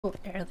Well,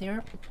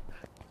 earlier,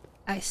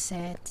 I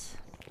said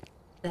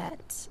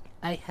that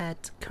I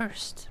had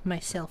cursed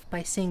myself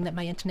by saying that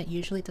my internet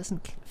usually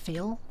doesn't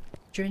fail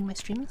during my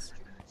streams.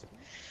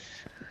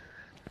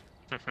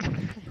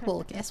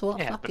 Well, guess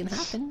what fucking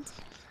happened?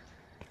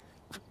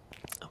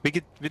 We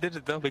did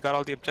it though. We got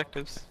all the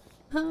objectives.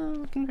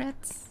 Oh,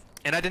 congrats.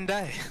 And I didn't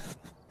die.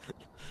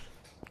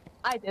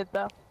 I did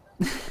though.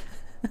 Yeah,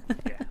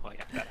 well,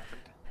 yeah, that happened.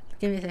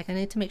 Give me a sec, I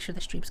need to make sure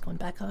the stream's going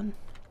back on.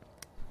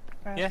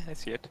 Right. Yeah, I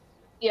see it.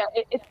 Yeah,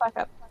 it's back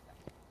up.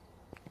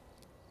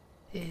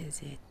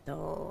 Is it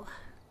though?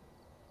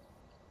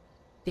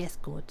 That's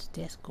good,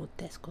 that's good,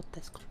 that's good,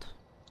 that's good.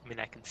 I mean,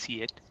 I can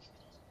see it.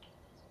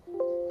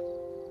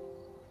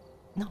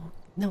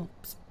 No,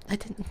 I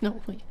didn't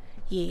know.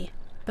 Yeah,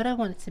 but I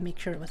wanted to make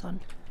sure it was on.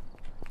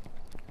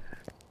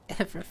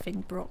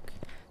 Everything broke.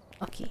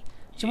 Okay,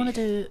 do you want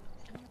to do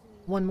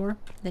one more,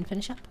 then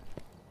finish up?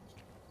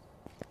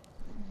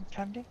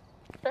 Can do.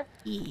 Sure.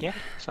 Yeah,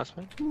 sounds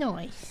fine.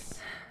 Nice.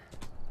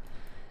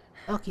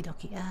 Okie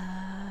dokie.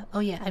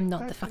 Oh yeah, I'm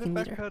not the fucking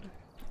leader.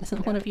 So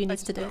one of you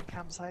needs to do it.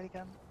 Campsite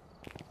again.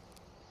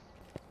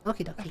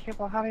 Okie dokie. Okay,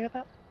 well, happy with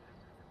that?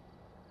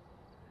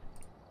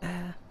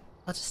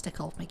 I'll just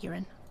stick all of my gear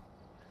in.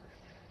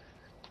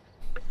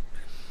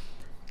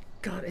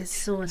 God, it's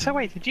so annoying. So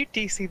wait, did you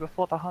DC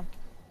before the hunt?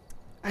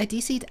 I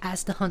DC'd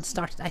as the hunt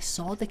started. I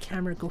saw the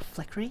camera go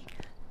flickery,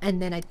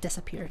 and then I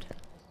disappeared.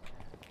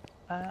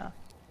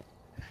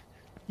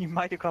 You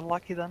might have got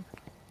lucky then.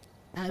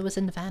 I was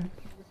in the van.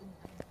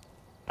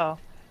 Oh.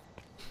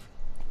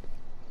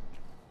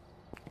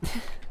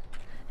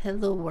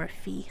 Hello,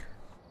 Worthy.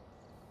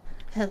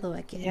 Hello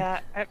again. Yeah,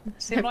 it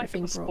seemed like it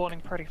Everything was broke.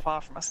 spawning pretty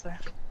far from us there.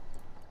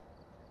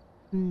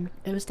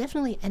 It was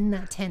definitely in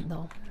that tent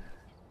though.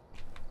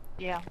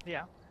 Yeah,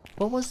 yeah.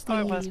 What was the...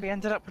 Oh, it was. We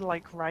ended up with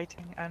like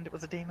writing and it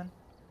was a demon.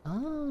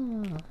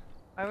 Oh.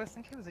 I always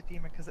think it was a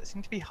demon because it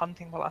seemed to be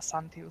hunting while our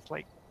sanity was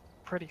like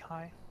pretty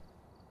high.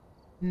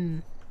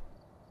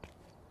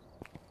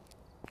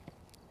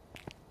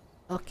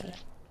 Okay.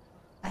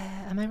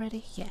 Am I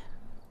ready? Yeah.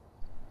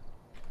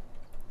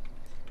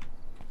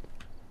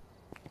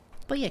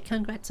 But yeah,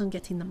 congrats on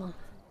getting them all.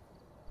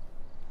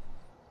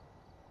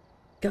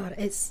 God,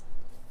 it's...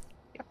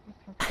 Yep.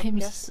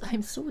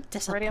 I'm so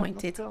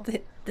disappointed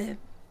that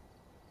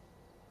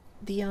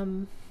the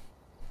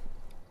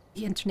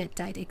internet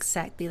died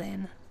exactly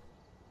then.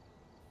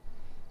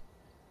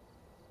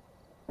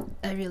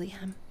 I really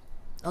am.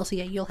 Also,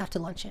 yeah, you'll have to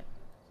launch it.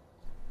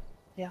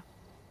 Yeah.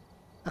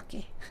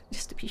 Okay,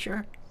 just to be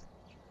sure.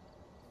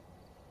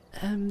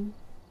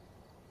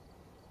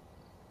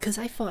 Because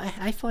I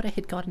thought I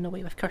had gotten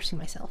away with cursing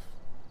myself.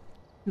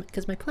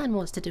 Because my plan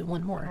was to do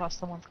one more. Unless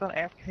someone's got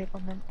AFK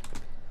from them.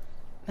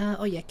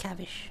 Oh yeah,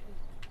 Cavish.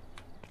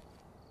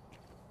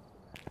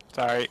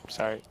 Sorry,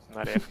 I'm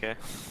not AFK.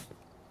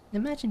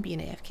 Imagine being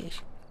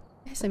AFK.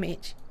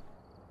 SMH.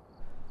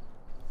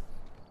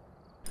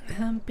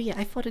 But yeah,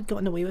 I thought I'd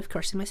gotten away with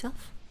cursing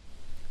myself.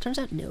 Turns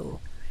out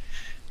no.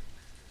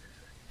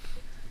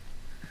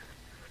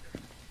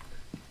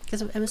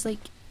 Because it was like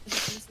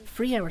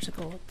 3 hours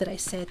ago that I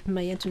said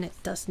my internet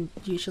doesn't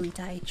usually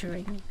die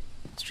during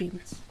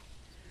streams.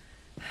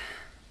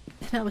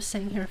 And I was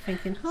sitting here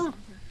thinking, oh,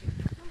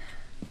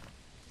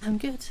 I'm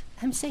good,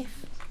 I'm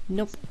safe.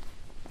 Nope.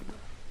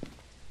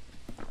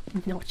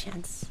 No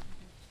chance.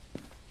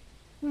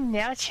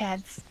 No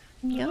chance.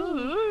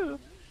 No.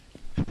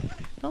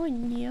 Oh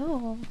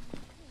no.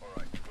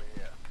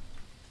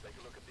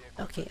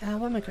 Okay,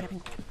 what am I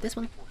grabbing? This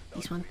one,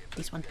 this one,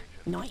 this one.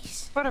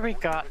 Nice. What have we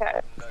got?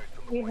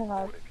 We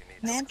have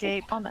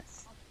Escape.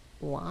 Thomas.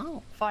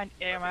 Wow. Find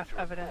EMF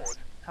evidence.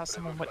 Have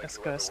someone witness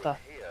ghost stuff.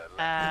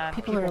 And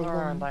people are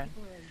alone.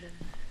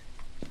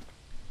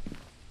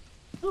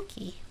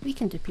 Okay, we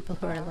can do people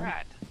who are alone.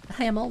 Alright.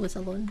 I am always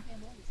alone.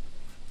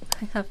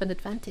 I have an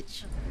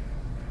advantage.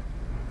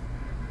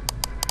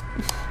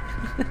 I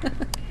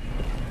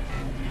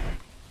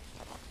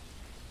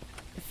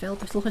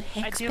felt with low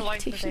I do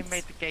like that they expectations.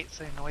 made the gate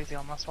so noisy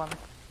on this one.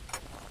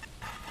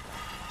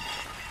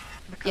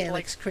 Because, Yeah,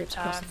 like scrapes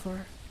across the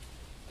floor.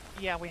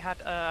 Yeah, we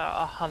had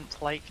a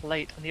hunt like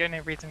late, and the only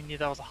reason we knew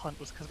there was a hunt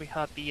was because we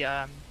heard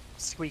the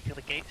squeak of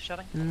the gate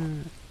shutting.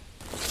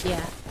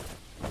 Yeah.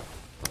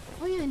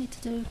 Oh yeah, I need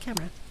to do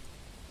camera.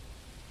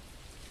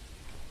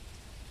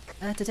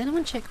 Did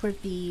anyone check where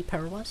the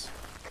power was?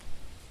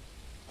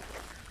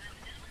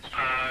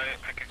 I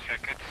can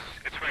check.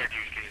 It's where it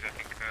usually is. I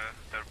think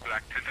the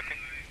black tent. I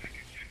think.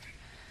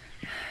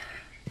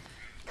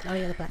 Oh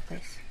yeah, the black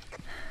place.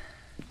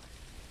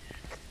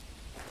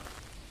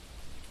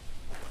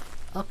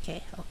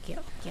 Okay.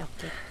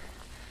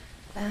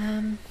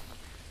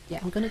 Yeah,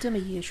 I'm gonna do my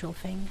usual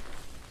thing.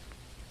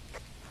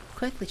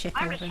 Quickly check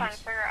I'm my just trying to rooms.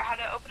 figure out how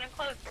to open and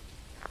close.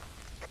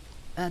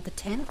 The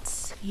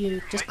tents,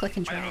 you just click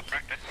and My little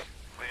drag. practice.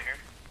 Wait here.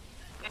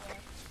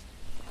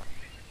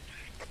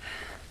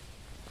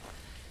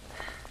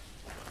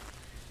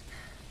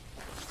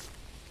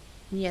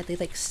 Yeah, they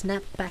like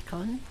snap back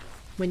on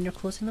when you're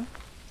closing them.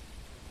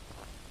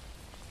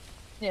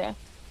 Yeah.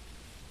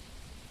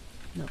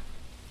 No.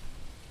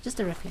 Just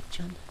a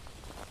reflection.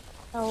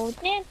 Oh,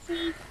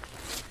 Nancy.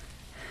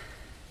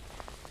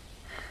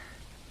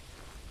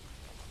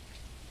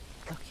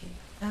 Okay.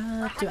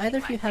 Do either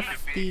of you have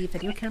the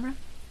video camera?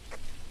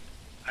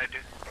 I do.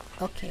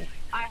 Okay.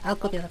 I'll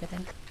go the other way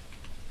then.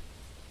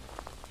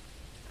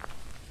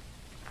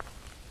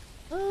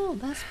 Oh,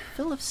 that's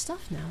full of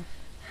stuff now.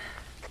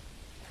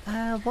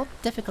 What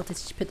difficulty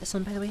did you put this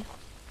on, by the way?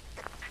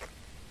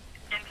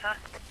 Inter.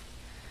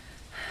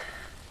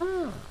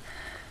 Oh.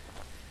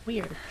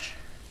 Weird.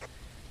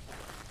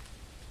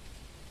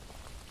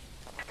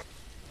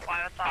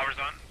 Why was that? Power's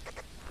on.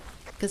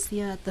 Because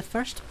the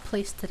first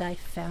place that I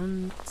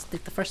found,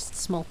 like the first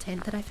small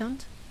tent that I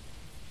found,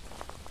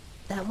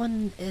 that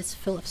one is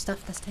full of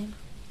stuff this time.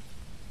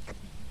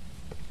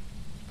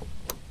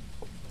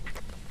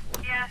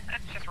 Yeah,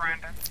 it's just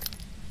random.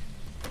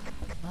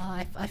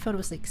 Oh, I thought it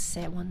was like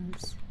set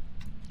ones.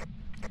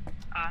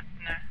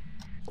 No.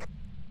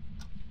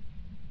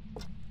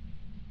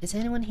 Is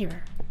anyone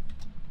here?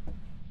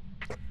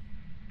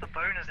 The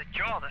bone is a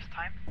jaw this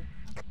time.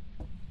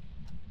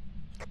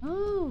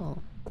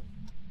 Oh.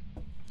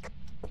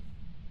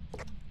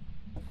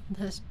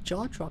 That's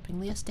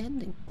jaw-droppingly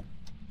astounding.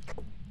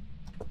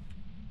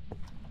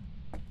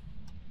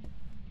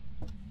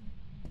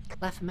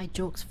 Laugh at my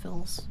jokes,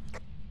 fools.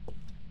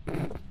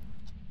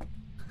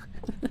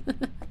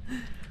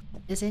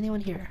 Is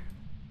anyone here?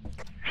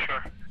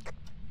 Sure.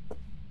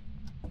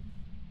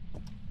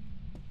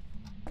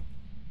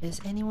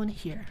 Is anyone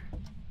here?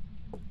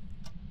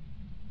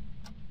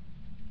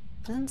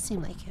 Doesn't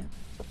seem like it.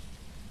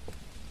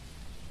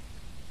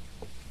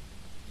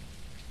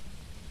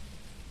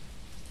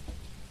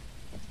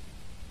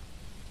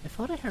 I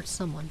thought I heard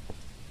someone.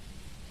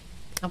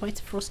 I'll wait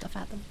to throw stuff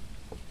at them.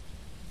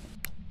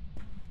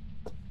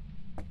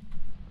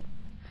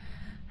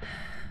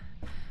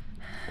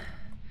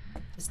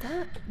 Is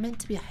that meant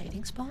to be a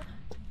hiding spot?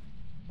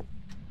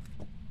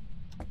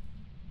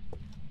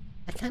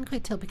 I can't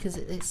quite tell because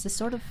it's this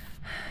sort of,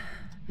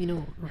 you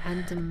know,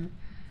 random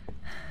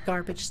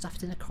garbage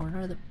stuffed in a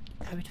corner that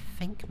I would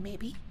think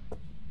maybe.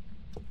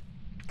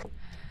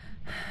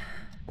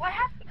 What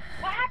happened?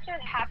 What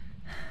actually happened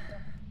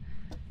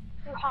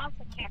through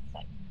haunted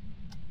campsite?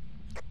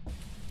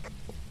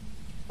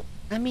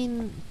 I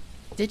mean,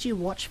 did you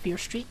watch Fear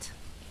Street?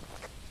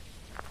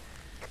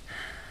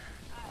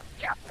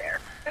 Yeah, fair.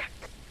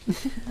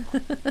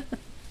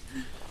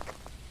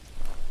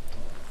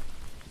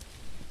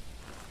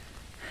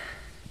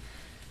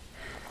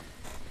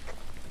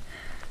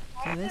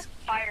 So this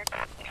Fire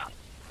something on.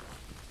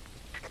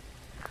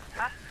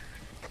 Huh?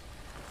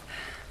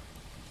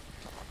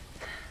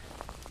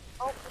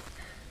 Oh,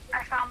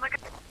 I found the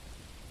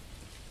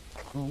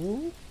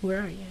Oh,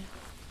 where are you?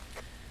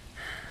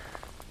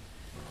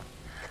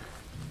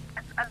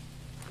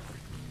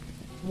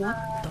 What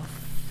the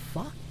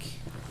fuck?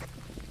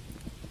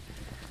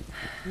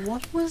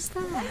 What was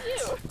that?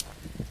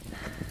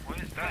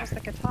 What is That was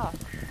that? the guitar.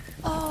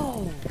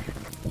 Oh!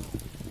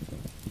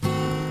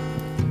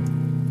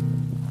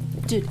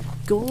 Dude,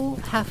 go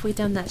halfway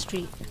down that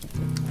street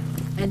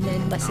and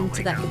then listen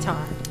to that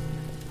guitar.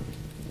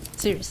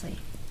 Seriously.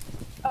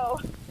 oh.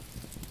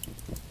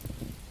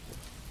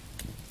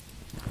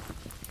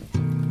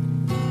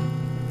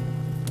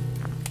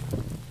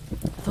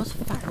 Are those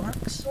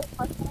fireworks?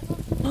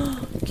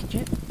 Can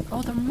you?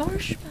 Oh, they're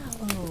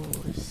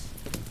marshmallows!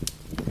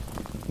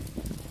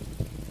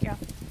 Yeah.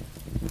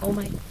 Oh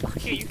my Here,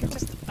 fucking... you can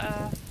just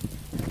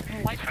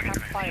light the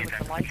campfire with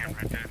the lighting.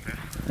 Camera doing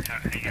this.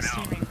 Hanging out.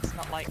 Assuming it's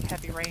not like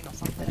heavy rain or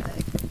something.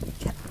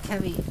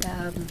 Kevi,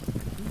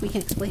 we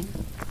can explain.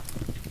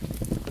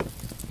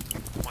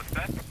 What's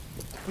that?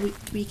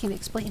 We can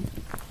explain.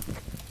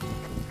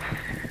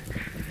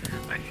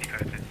 I see how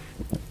it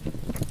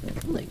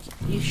is. Look,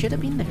 you should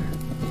have been there.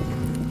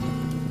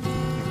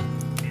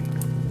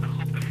 I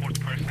hope the fourth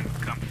person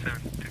comes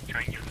soon to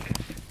join you, sis.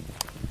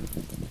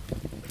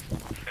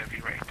 Very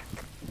right.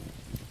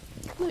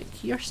 Look,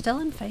 you're still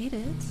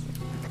invited.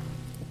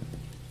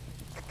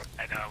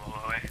 I know,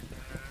 boy.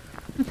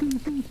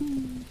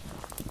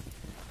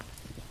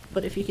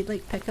 But if you could,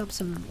 like, pick up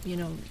some, you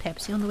know,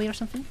 Pepsi on the way or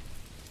something.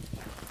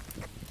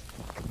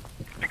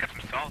 Pick up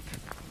some salt.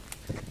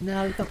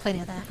 No, we've got plenty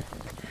of that.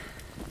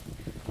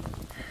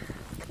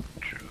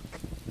 True.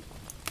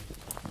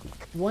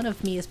 One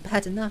of me is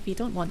bad enough, you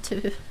don't want to.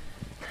 It's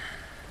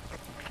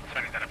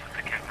funny that I put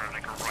the camera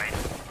like right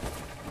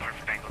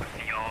perfect angle to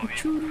see all of you.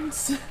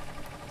 Tunes. Did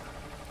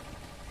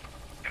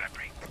I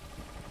bring?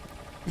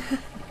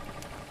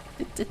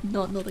 I did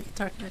not know the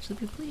guitar could actually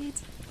be played.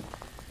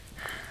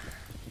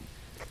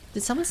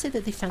 Did someone say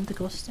that they found the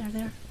ghost star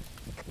there?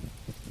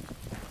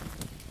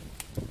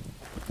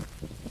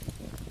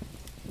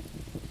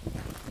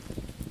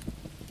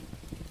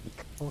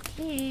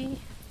 Okay.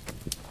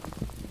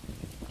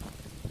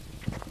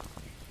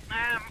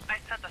 I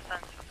set the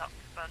sensors up,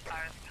 but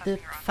I was The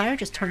testing around fire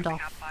just turned the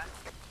off. campfire.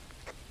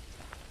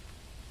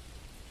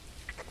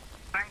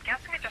 I'm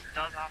guessing it just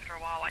does after a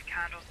while, like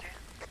candles do.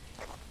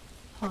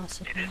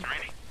 Possibly. It is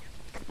raining.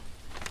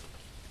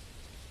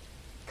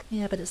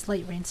 Yeah, but it's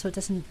light rain, so it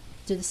doesn't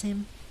do the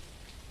same.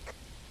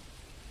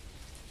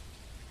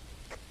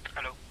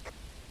 Hello.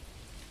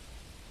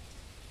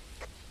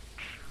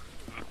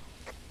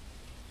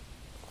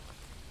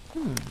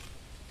 Hmm.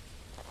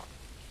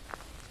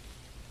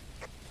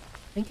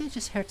 I think I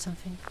just heard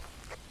something.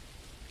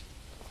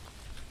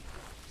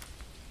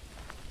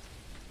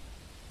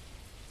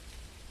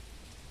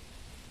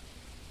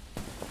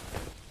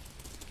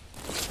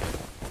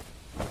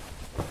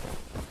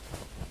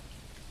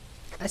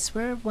 I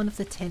swear one of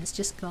the tents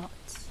just got,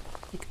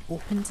 like,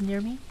 opened near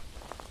me.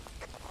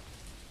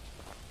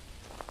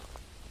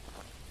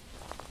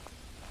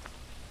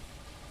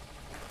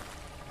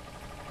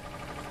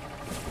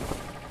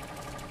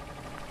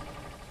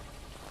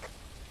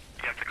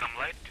 You have to come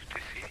light to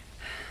see.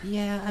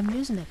 Yeah, I'm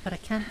using it, but I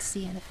can't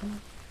see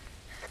anything.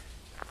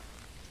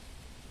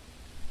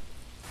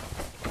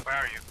 Where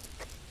are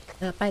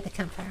you? By the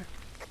campfire.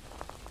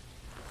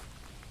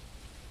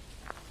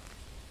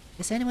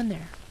 Is anyone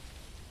there?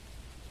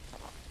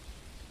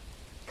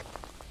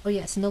 Oh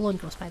yes, no lone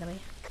ghost, by the way.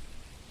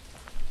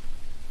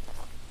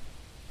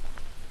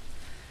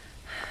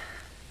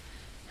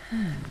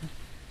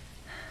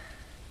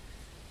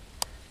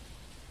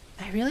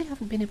 I really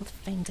haven't been able to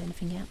find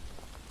anything yet.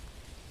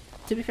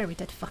 To be fair, we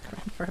did fuck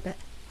around for a bit.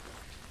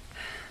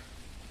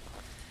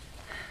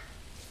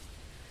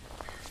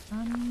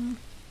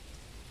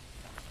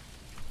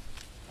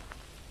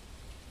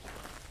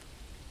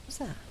 What's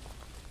that?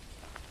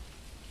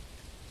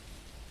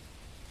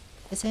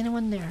 Is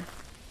anyone there?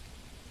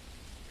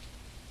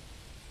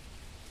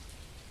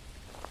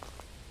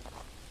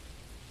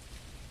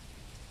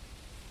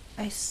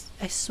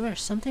 I swear,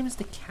 sometimes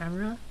the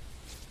camera,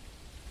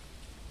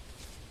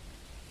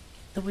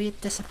 the way it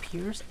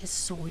disappears is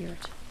so weird.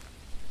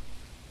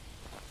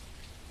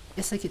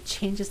 It's like it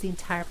changes the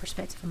entire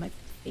perspective of my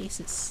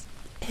face.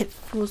 It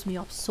throws me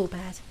off so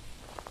bad.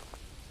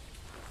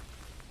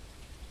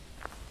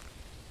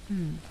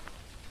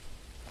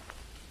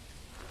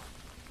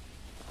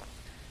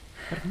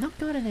 But I've not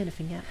gotten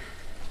anything yet.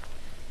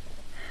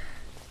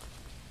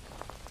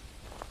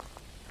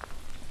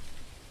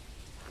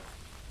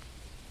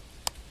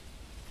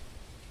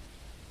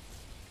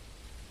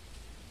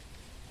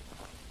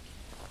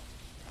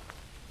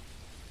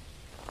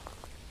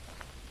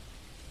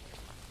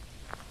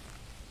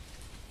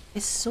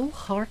 It's so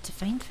hard to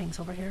find things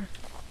over here.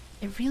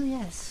 It really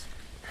is.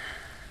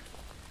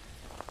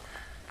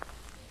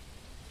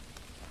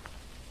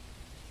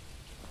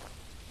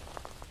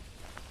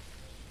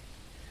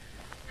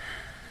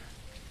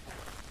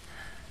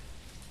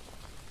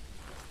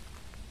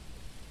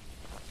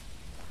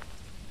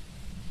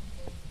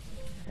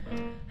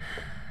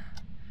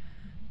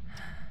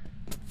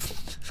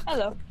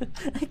 Hello.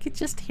 I could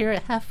just hear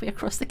it halfway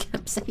across the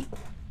campsite.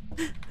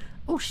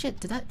 Oh shit,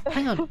 did that?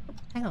 Hang on.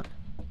 Hang on.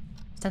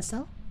 Stand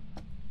still.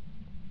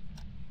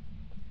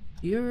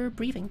 You're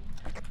breathing.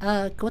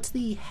 Go to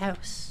the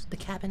house, the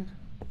cabin.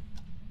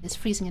 It's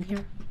freezing in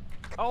here.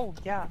 Oh,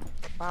 yeah.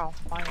 Wow,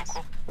 nice.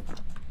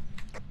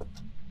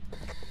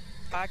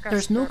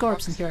 There's no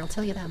gorbs in here, I'll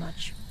tell you that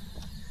much.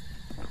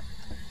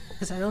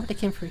 Because I already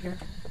came through here.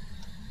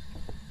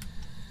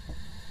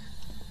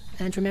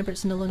 And remember,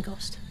 it's no lone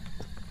ghost.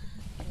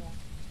 Yeah.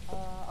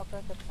 I'll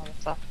go get some other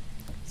stuff.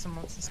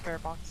 Someone's in spare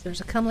box.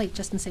 There's a cum light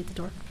just inside the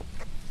door.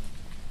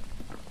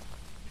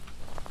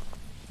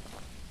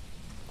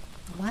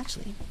 Well,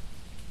 actually,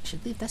 I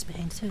should leave this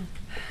behind too.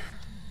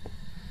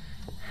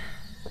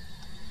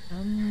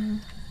 The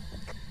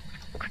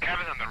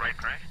cabin's on the right,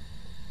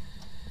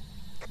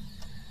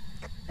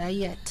 right?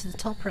 Yeah, to the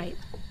top right.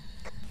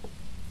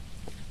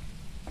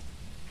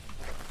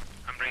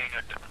 I'm bringing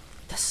a...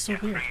 That's so I'm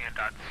weird. bringing a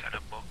dots and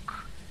a book.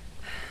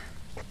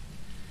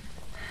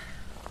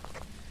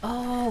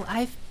 Oh,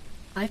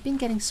 I've been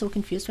getting so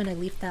confused when I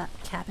leave that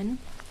cabin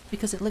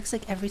because it looks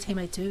like every time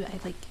I do,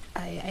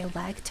 I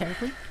lag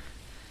terribly.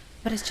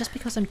 But it's just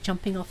because I'm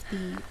jumping off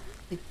the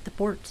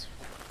board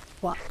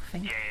walk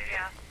thing.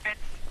 Yeah, it's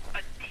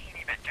a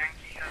teeny bit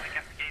janky because I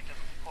guess the game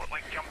doesn't support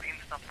like jumping and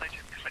stuff, so it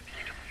just clicks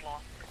you to the floor.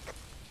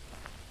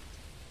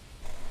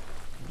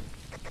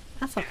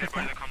 I fuck Is with it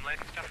where that. the cum light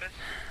and stuff is?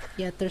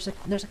 Yeah, there's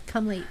a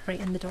cum light right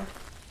in the door.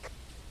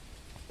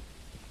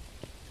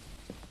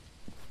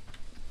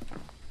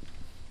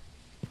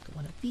 Got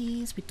one of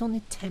these. We don't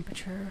need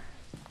temperature.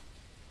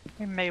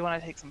 We may want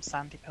to take some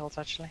sandy pills,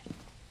 actually.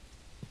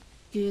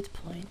 Good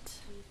point.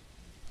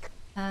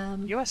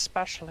 You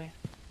especially.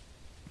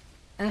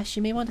 Ash,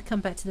 you may want to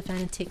come back to the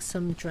van and take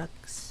some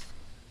drugs.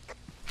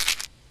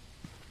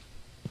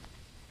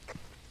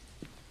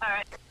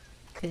 Alright.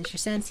 Because your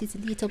sanity's a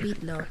little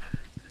bit low.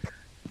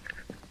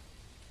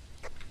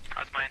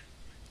 How's mine?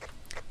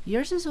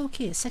 Yours is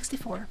okay, it's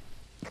 64.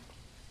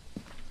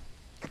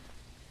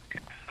 Okay.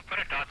 I put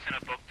a dots in a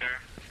book there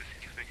to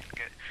see if we can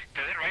get...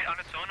 Does it write on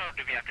its own or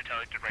do we have to tell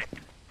it to write?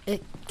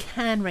 It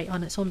can write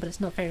on its own, but it's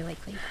not very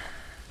likely.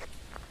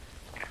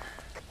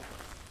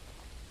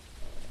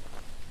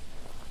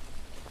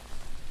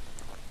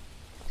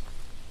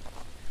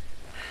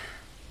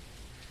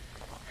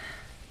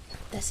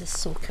 This is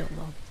so cool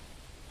though.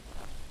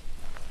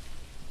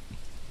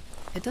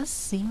 It does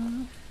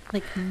seem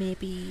like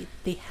maybe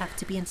they have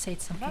to be inside I'm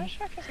something. not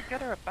sure if it's a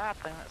good or a bad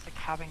thing that's like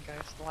having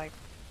ghosts. Like,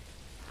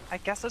 I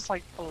guess it's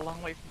like a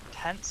long way from the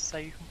tents, so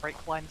you can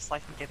break line of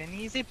sight and get in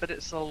easy, but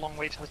it's a long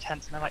way to the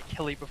tents and they like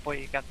kill you before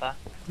you get there.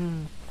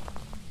 Hmm.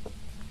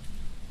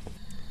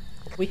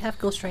 We have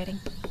ghost riding.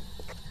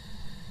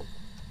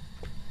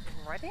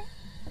 Ready?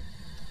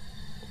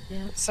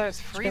 Yeah. So it's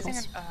freezing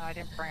Scribbles. and I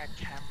didn't bring a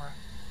camera.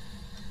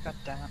 God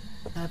damn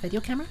it. Video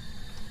camera?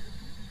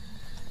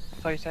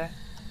 Photo.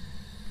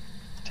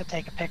 To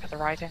take a pic of the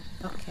writing.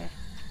 Okay.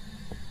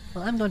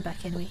 Well, I'm going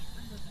back anyway.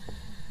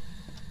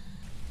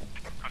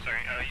 I'm sorry,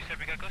 you said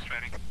we got ghost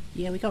riding?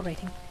 Yeah, we got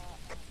writing.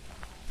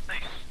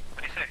 Nice.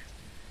 What do you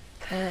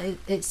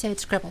say? It said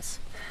scribbles.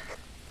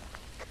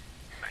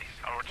 Nice.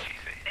 Or what did she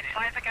say? It's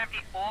either going to be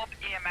orb,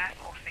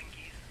 EMF, or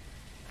thingies.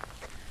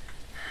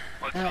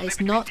 Well, It's only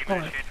between not demon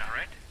and orb. shade now,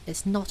 right?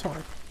 It's not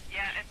orb.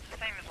 Yeah, it's the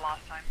same as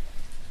last time.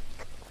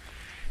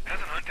 It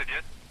hasn't hunted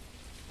yet.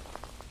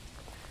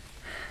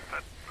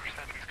 That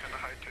percentage is kind of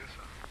high too,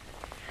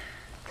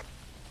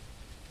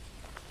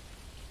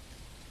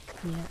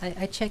 so... Yeah,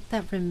 I checked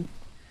that room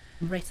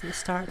right at the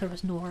start. There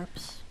was no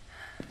orbs.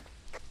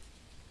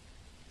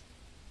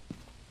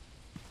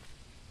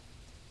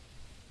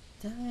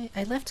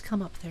 I left to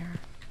come up there.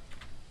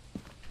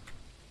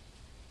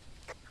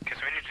 Okay,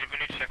 so we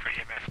need to check for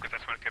EMF, because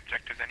that's one of the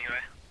objectives anyway.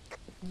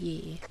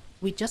 Yeah.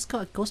 We just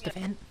got a ghost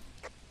event.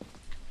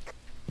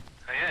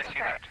 Oh yeah, I see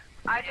that.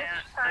 I just Yeah,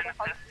 heard I'm a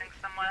heart. testing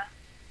somewhere.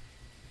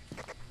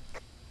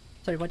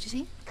 Sorry, what'd you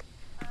see?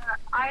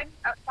 I'm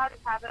outside the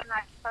cabin and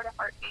I heard a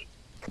heartbeat.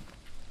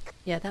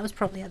 Yeah, that was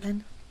probably it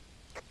then.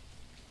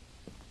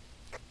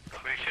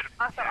 We should...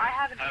 Also, I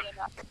have an have-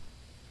 EMF.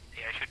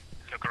 Yeah, I should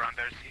look around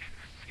there,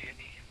 see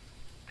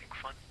anything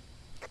fun.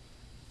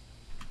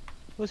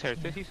 Who's here?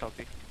 Is he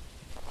salty?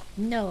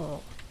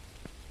 No.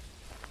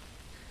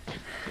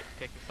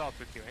 Taking salt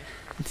with you, eh?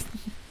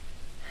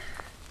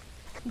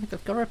 I've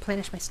got to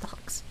replenish my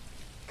stocks.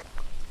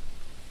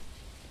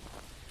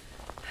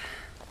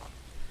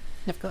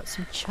 I've got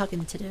some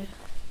chugging to do.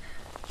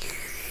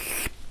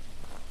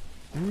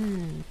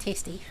 Mmm,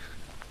 tasty.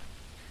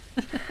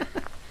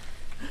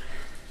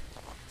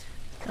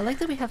 I like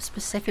that we have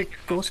specific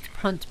Ghost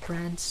Hunt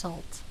brand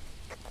salt.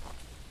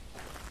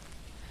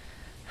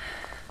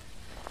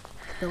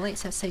 The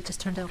lights outside just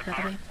turned out, by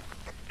the way.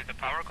 Did the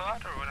power go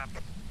out, or what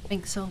happened? I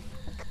think so.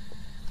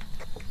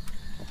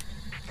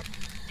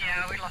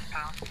 Yeah, we lost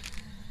power.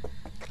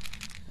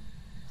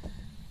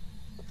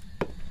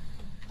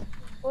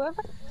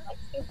 Whoever likes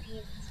their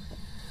beans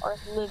or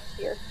lives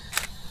here.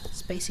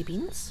 Spicy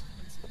beans?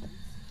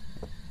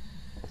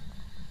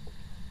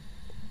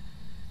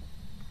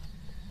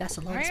 That's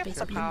a lot of Maybe spicy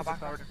it's a beans. power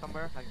back Already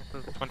somewhere? I guess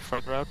there's one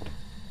further out.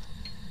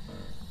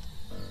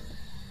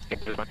 I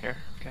think there's one here.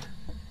 Okay.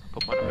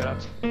 I'll put one of it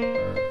out.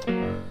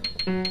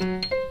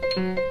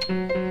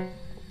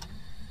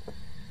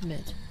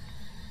 Mid.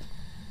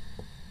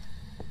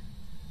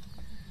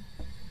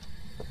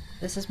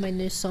 This is my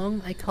new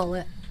song. I call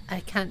it I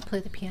Can't Play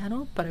the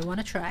Piano, but I want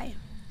to try.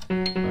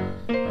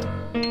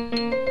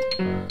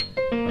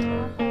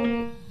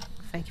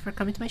 Thank you for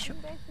coming to my show.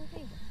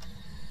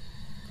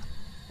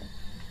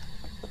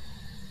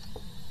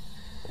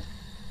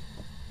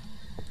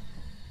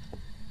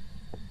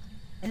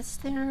 Is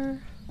there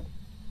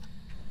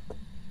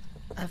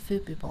a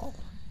voodoo ball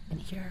in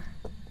here?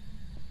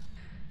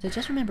 So I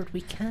just remembered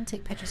we can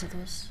take pictures of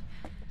those.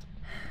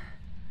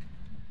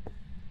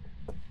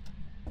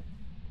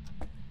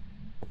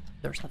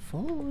 There's a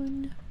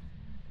phone.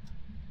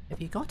 Have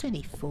you got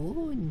any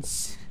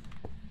phones?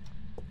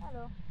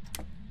 Hello.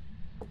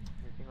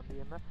 Anything on the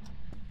EMF?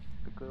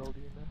 The good old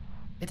EMF?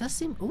 It does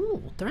seem.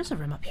 Ooh, there is a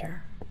room up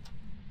here.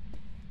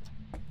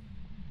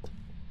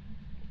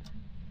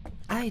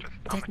 I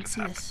didn't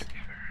see this.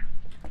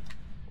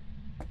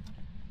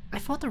 I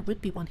thought there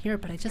would be one here,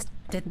 but I just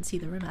didn't see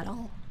the room at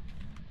all.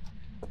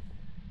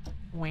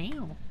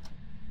 Wow.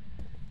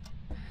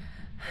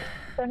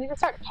 Do I need to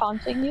start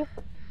taunting you?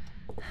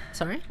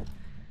 Sorry?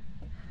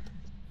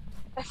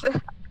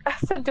 I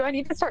said, do I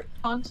need to start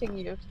taunting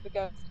you to the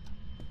ghost?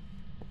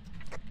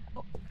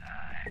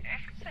 If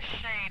it's a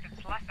shade,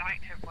 it's less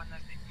active when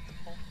there's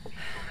multiple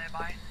people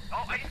nearby.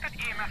 Oh, I just got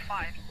EMF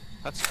 5.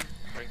 That's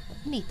ring.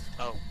 Neat.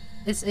 Oh.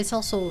 It's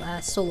also a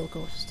solo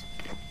ghost.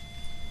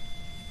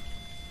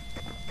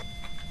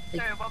 So,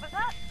 what was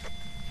that?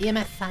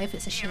 EMF 5,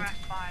 it's a shade. EMF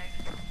 5.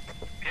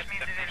 Which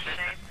means it is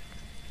shade.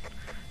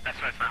 That's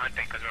why it's not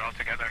hunting, because we're all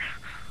together.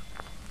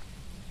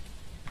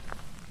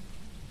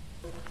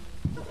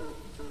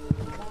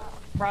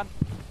 Run.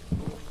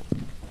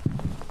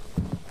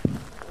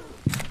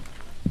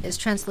 It's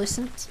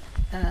translucent.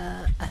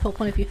 I hope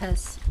one of you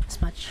has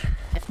smudge.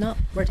 If not,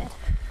 we're dead.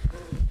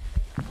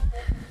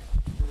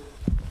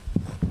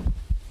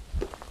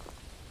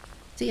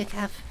 See ya,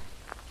 Cav.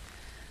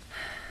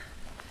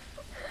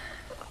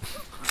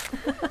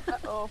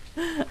 Uh-oh.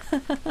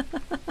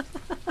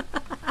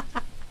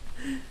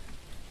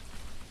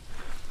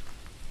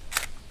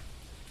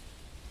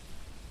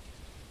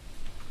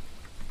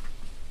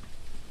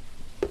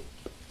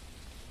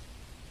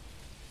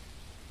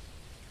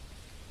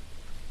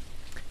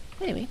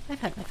 Anyway, I've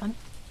had my fun.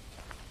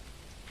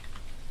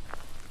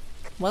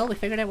 Well, we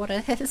figured out what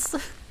it is.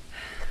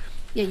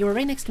 Yeah, you were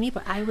right next to me,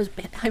 but I was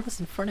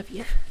in front of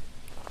you.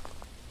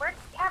 Where'd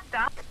Cap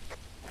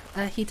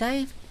die? He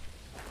died.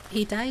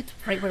 He died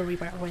right where we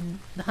were when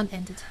the hunt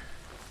ended.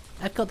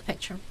 I've got the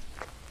picture.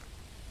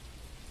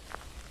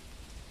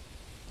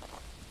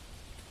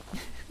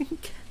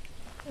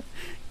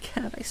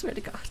 Cav, I swear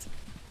to God.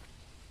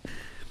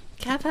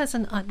 Cav has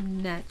an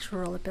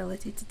unnatural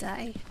ability to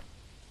die.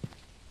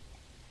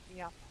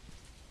 Yeah.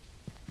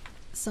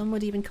 Some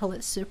would even call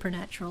it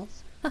supernatural.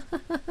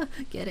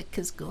 Get it?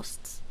 'Cause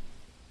ghosts.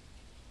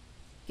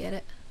 Get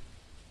it?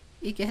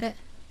 You get it?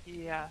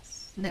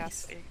 Yes.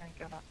 Nice. Yes, you can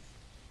get it.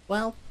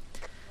 Well,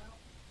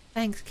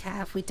 thanks,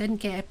 Cav. We didn't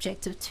get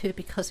objective 2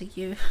 because of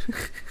you.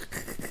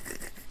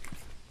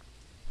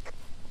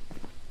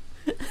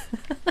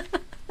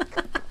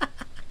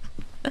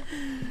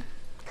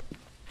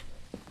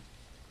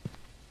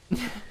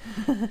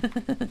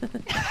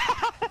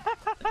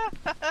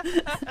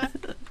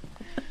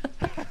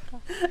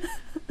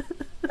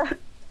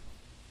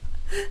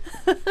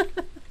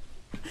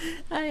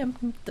 I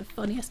am the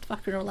funniest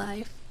fucker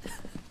alive.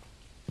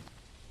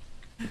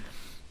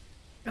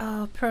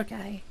 Oh, poor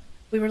guy.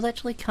 We were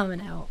literally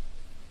coming out.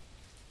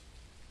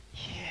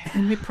 Yeah.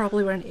 And we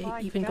probably weren't Well,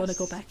 I even going to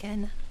go guess- back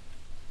in.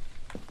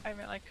 I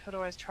mean, I could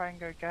always try and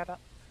go get it.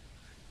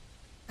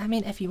 I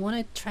mean, if you want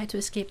to try to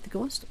escape the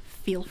ghost,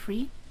 feel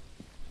free.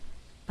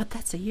 But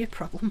that's a you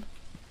problem.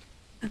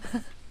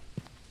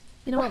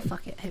 You know what,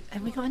 fuck it.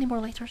 Have we got any more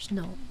lighters?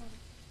 No.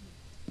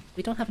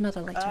 We don't have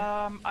another lighter.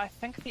 I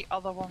think the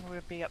other one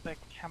would be at the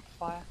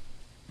campfire.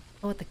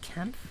 Oh, at the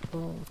camp?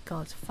 Oh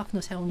god, fuck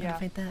knows how I'm gonna Yeah.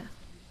 find that.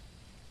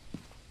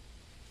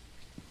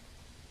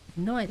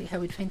 No idea how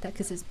we'd find that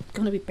because it's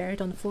gonna be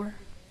buried on the floor.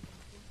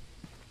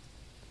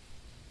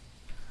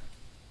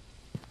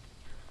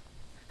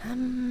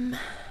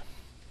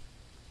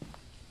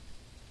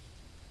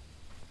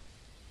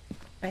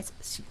 Right,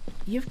 so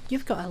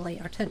you've got a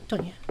lighter,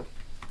 don't you?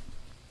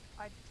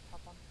 I just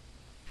have one.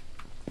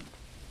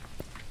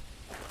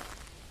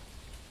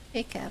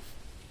 Hey Kev,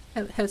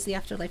 how's the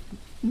afterlife,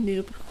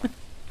 noob?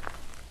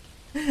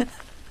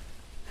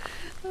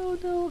 Oh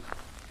no.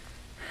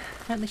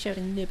 Apparently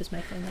shouting noob is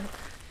my thing now.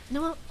 You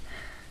know what?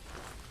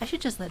 I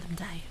should just let them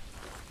die.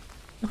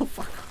 Oh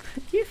fuck.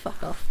 You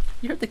fuck off.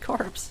 You're the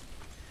corpse.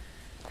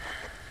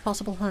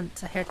 Possible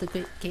hunt. I heard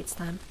the gate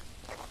slam.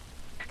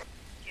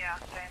 Yeah,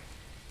 same.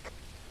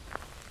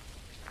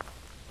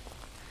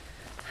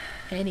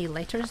 Any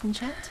lighters in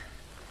chat?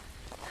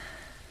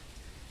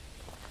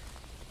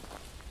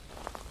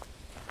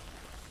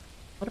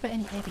 What about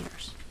any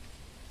heaviers?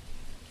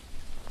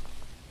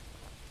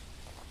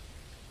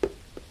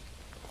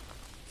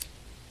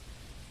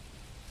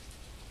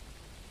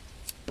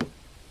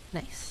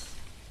 Nice.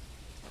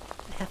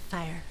 I have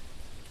fire.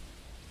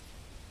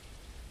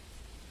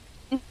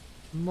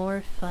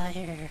 More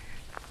fire.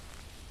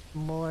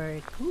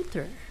 More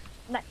cooter.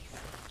 Nice.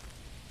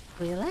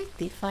 We like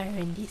the fire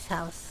in this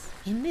house.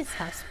 In this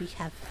house we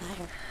have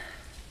fire.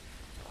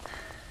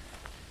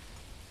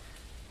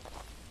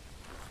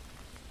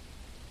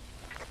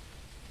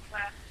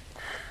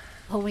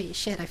 Oh wait,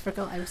 shit, I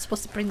forgot I was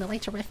supposed to bring the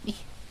lighter with me.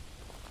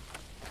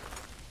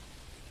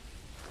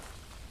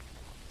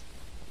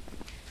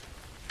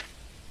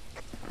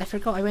 I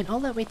forgot, I went all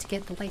that way to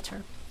get the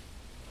lighter.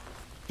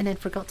 And then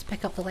forgot to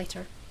pick up the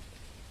lighter.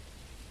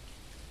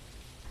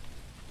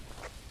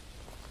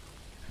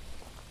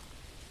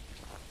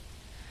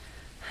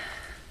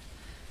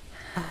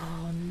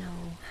 Oh no.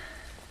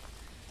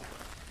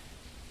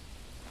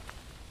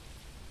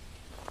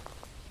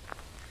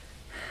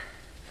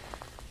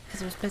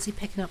 Because I was busy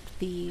picking up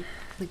the,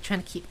 like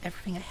trying to keep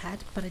everything I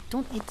had, but I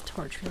don't need the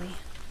torch really.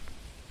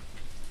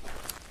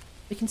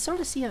 We can sort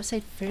of see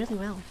outside fairly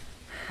well,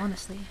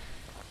 honestly.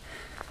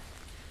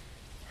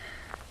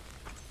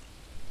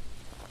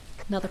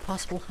 Another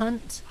possible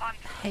hunt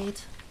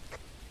ahead.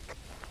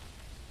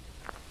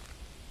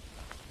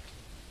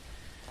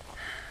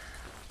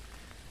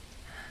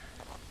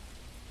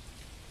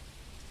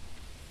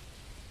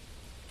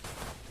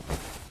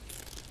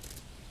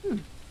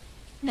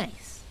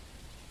 Nice.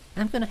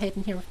 I'm gonna head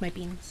in here with my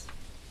beans.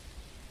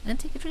 And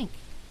take a drink.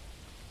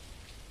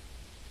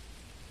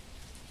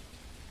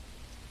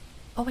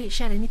 Oh wait,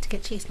 shit, I need to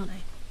get chased, don't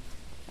I?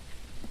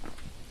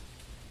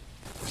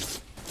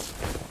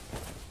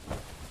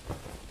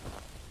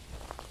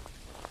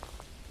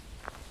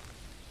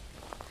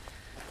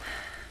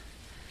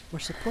 We're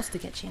supposed to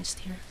get chased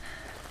here.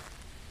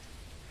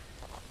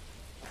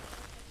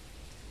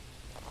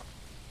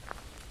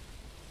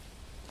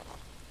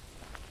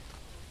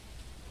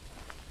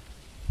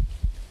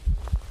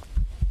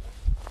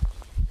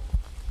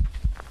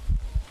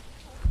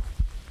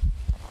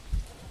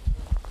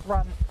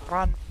 Run,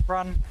 run,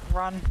 run,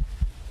 run.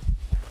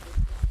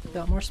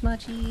 Got more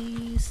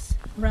smudgies.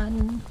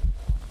 Run.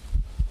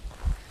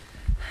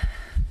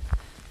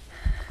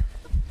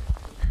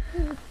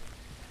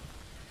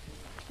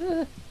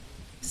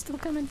 It's still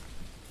coming.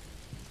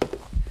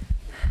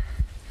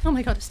 Oh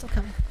my god, it's still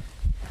coming.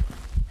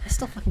 It's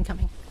still fucking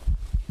coming.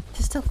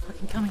 It's still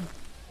fucking coming.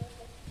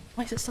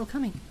 Why is it still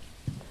coming?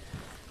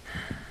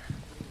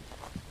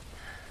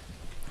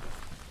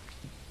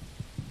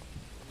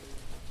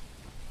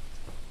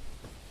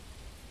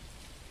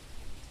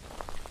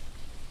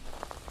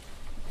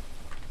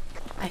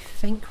 I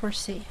think we're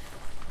safe.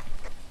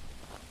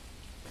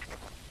 I'm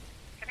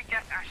gonna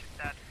guess Ash is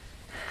dead.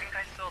 I think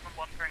I saw them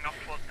wandering off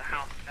towards the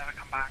house and never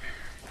come back.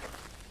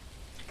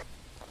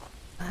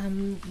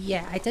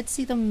 Yeah, I did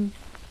see them.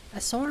 I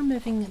saw her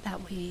moving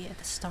that way at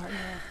the start.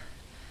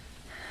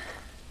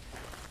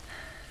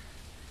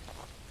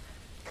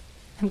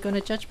 I'm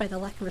gonna judge by the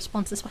lack of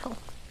response as well.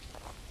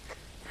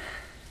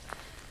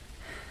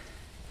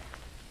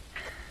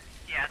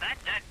 Yeah, that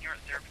you're at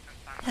 0%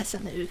 chance. That's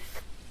a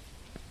move.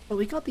 But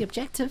we got the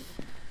objective.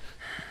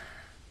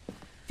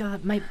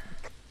 God, my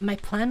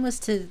plan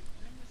was to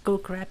go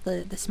grab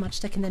the smudge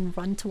stick and then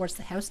run towards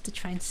the house to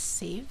try and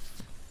save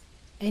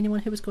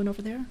anyone who was going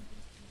over there.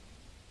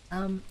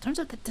 Turns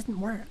out that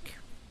didn't work.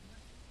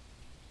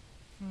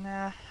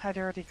 Nah, I'd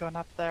already gone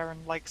up there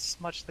and like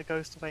smudged the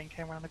ghost away and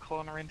came around the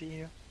corner into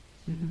you.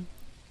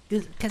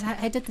 Because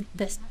I did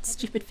this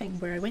stupid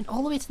thing where I went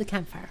all the way to the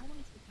campfire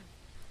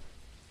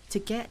to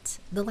get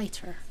the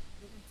lighter.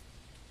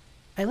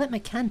 I lit my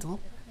candle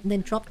and then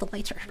dropped the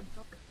lighter.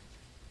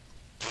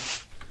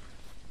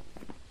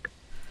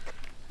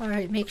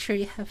 Alright, make sure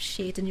you have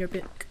shade in your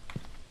book.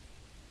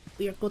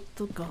 We are good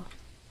to go.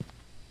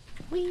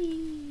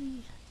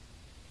 Whee!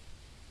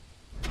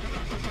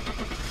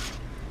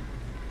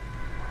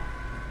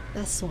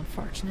 That's so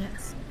unfortunate.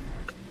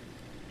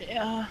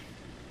 Yeah.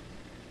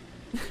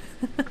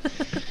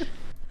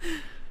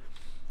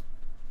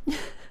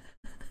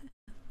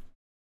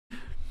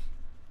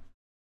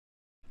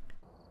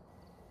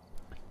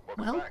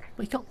 Well,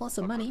 we got lots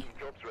of money.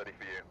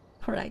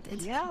 Or I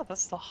did. Yeah,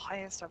 that's the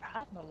highest I've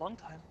had in a long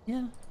time.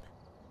 Yeah.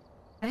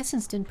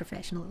 Tyson's doing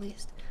professional at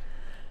least.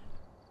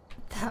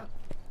 That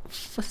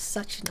was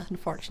such an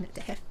unfortunate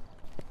death.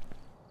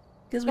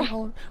 Because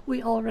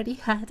we already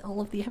had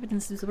all of the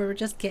evidences, we were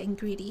just getting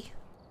greedy.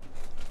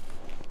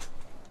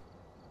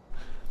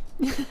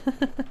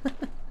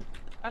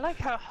 I like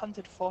how it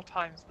hunted 4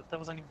 times, but there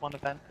was only 1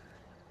 event.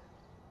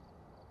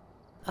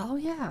 Oh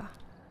yeah.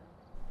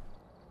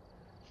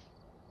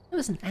 It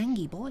was an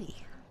angry boy.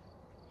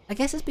 I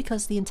guess it's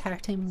because the entire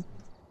time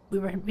we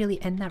weren't really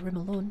in that room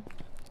alone.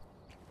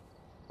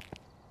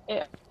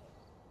 Yeah.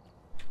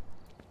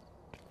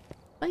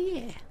 But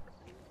yeah,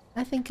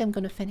 I think I'm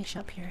gonna finish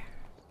up here.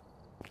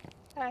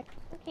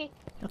 Okay.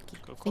 Okay,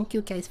 Cool. thank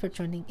you guys for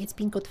joining. It's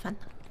been good fun.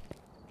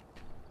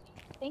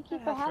 Thank you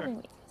for having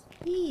me.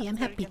 Yeah, I'm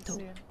Do it happy again to.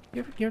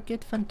 soon. You're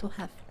good fun to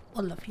have,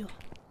 all of you.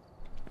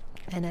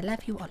 And I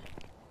love you all.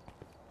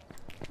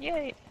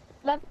 Yay!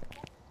 Love.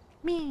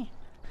 Me.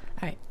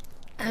 Alright,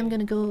 I'm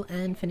gonna go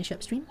and finish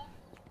up stream.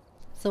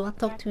 So I'll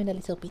talk to you in a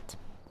little bit.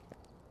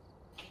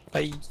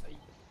 Bye.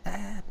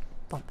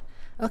 Bump.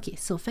 Okay,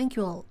 so thank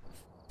you all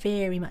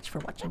very much for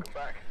watching.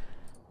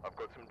 I've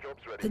got some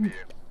jobs ready for you.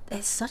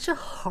 It's such a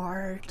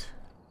hard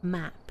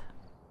map.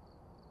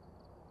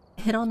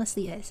 It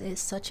honestly is.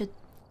 It's such an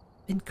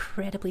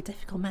incredibly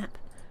difficult map.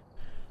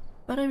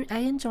 But I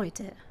enjoyed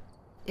it.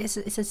 It's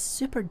a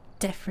super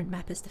different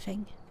map is the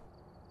thing.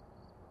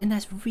 And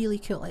that's really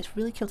cool. It's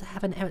really cool to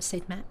have an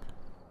outside map.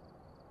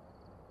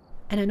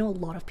 And I know a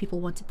lot of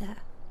people wanted that.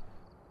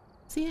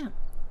 So yeah.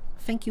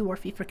 Thank you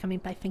Orphe for coming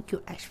by. Thank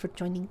you Ash for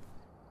joining.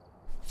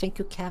 Thank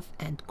you Cav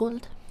and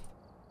Gold.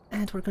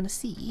 And we're gonna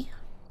see...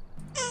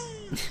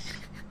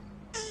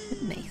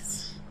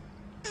 Nice.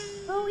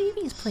 Oh,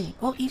 Evie's playing.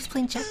 Oh, Eve's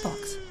playing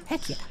Jackbox.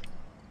 Heck yeah.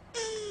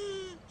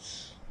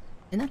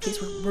 In that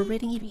case, we're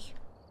raiding Evie.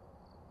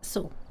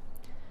 So,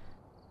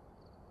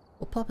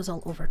 we'll pop us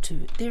all over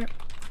to there.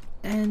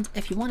 And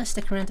if you want to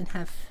stick around and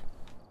have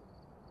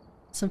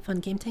some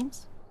fun game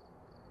times...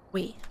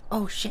 Wait.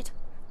 Oh, shit.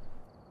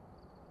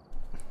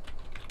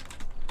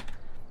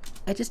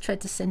 I just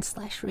tried to send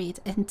 /raid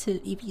into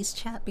Evie's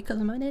chat because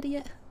I'm an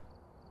idiot.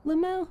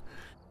 Lamo.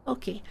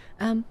 Okay.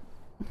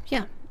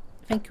 Yeah.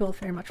 Thank you all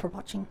very much for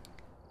watching.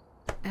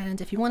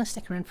 And if you want to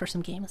stick around for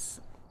some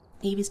games,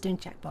 Evie's doing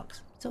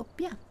Jackbox. So,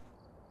 yeah.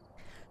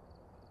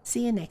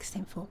 See you next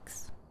time,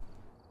 folks.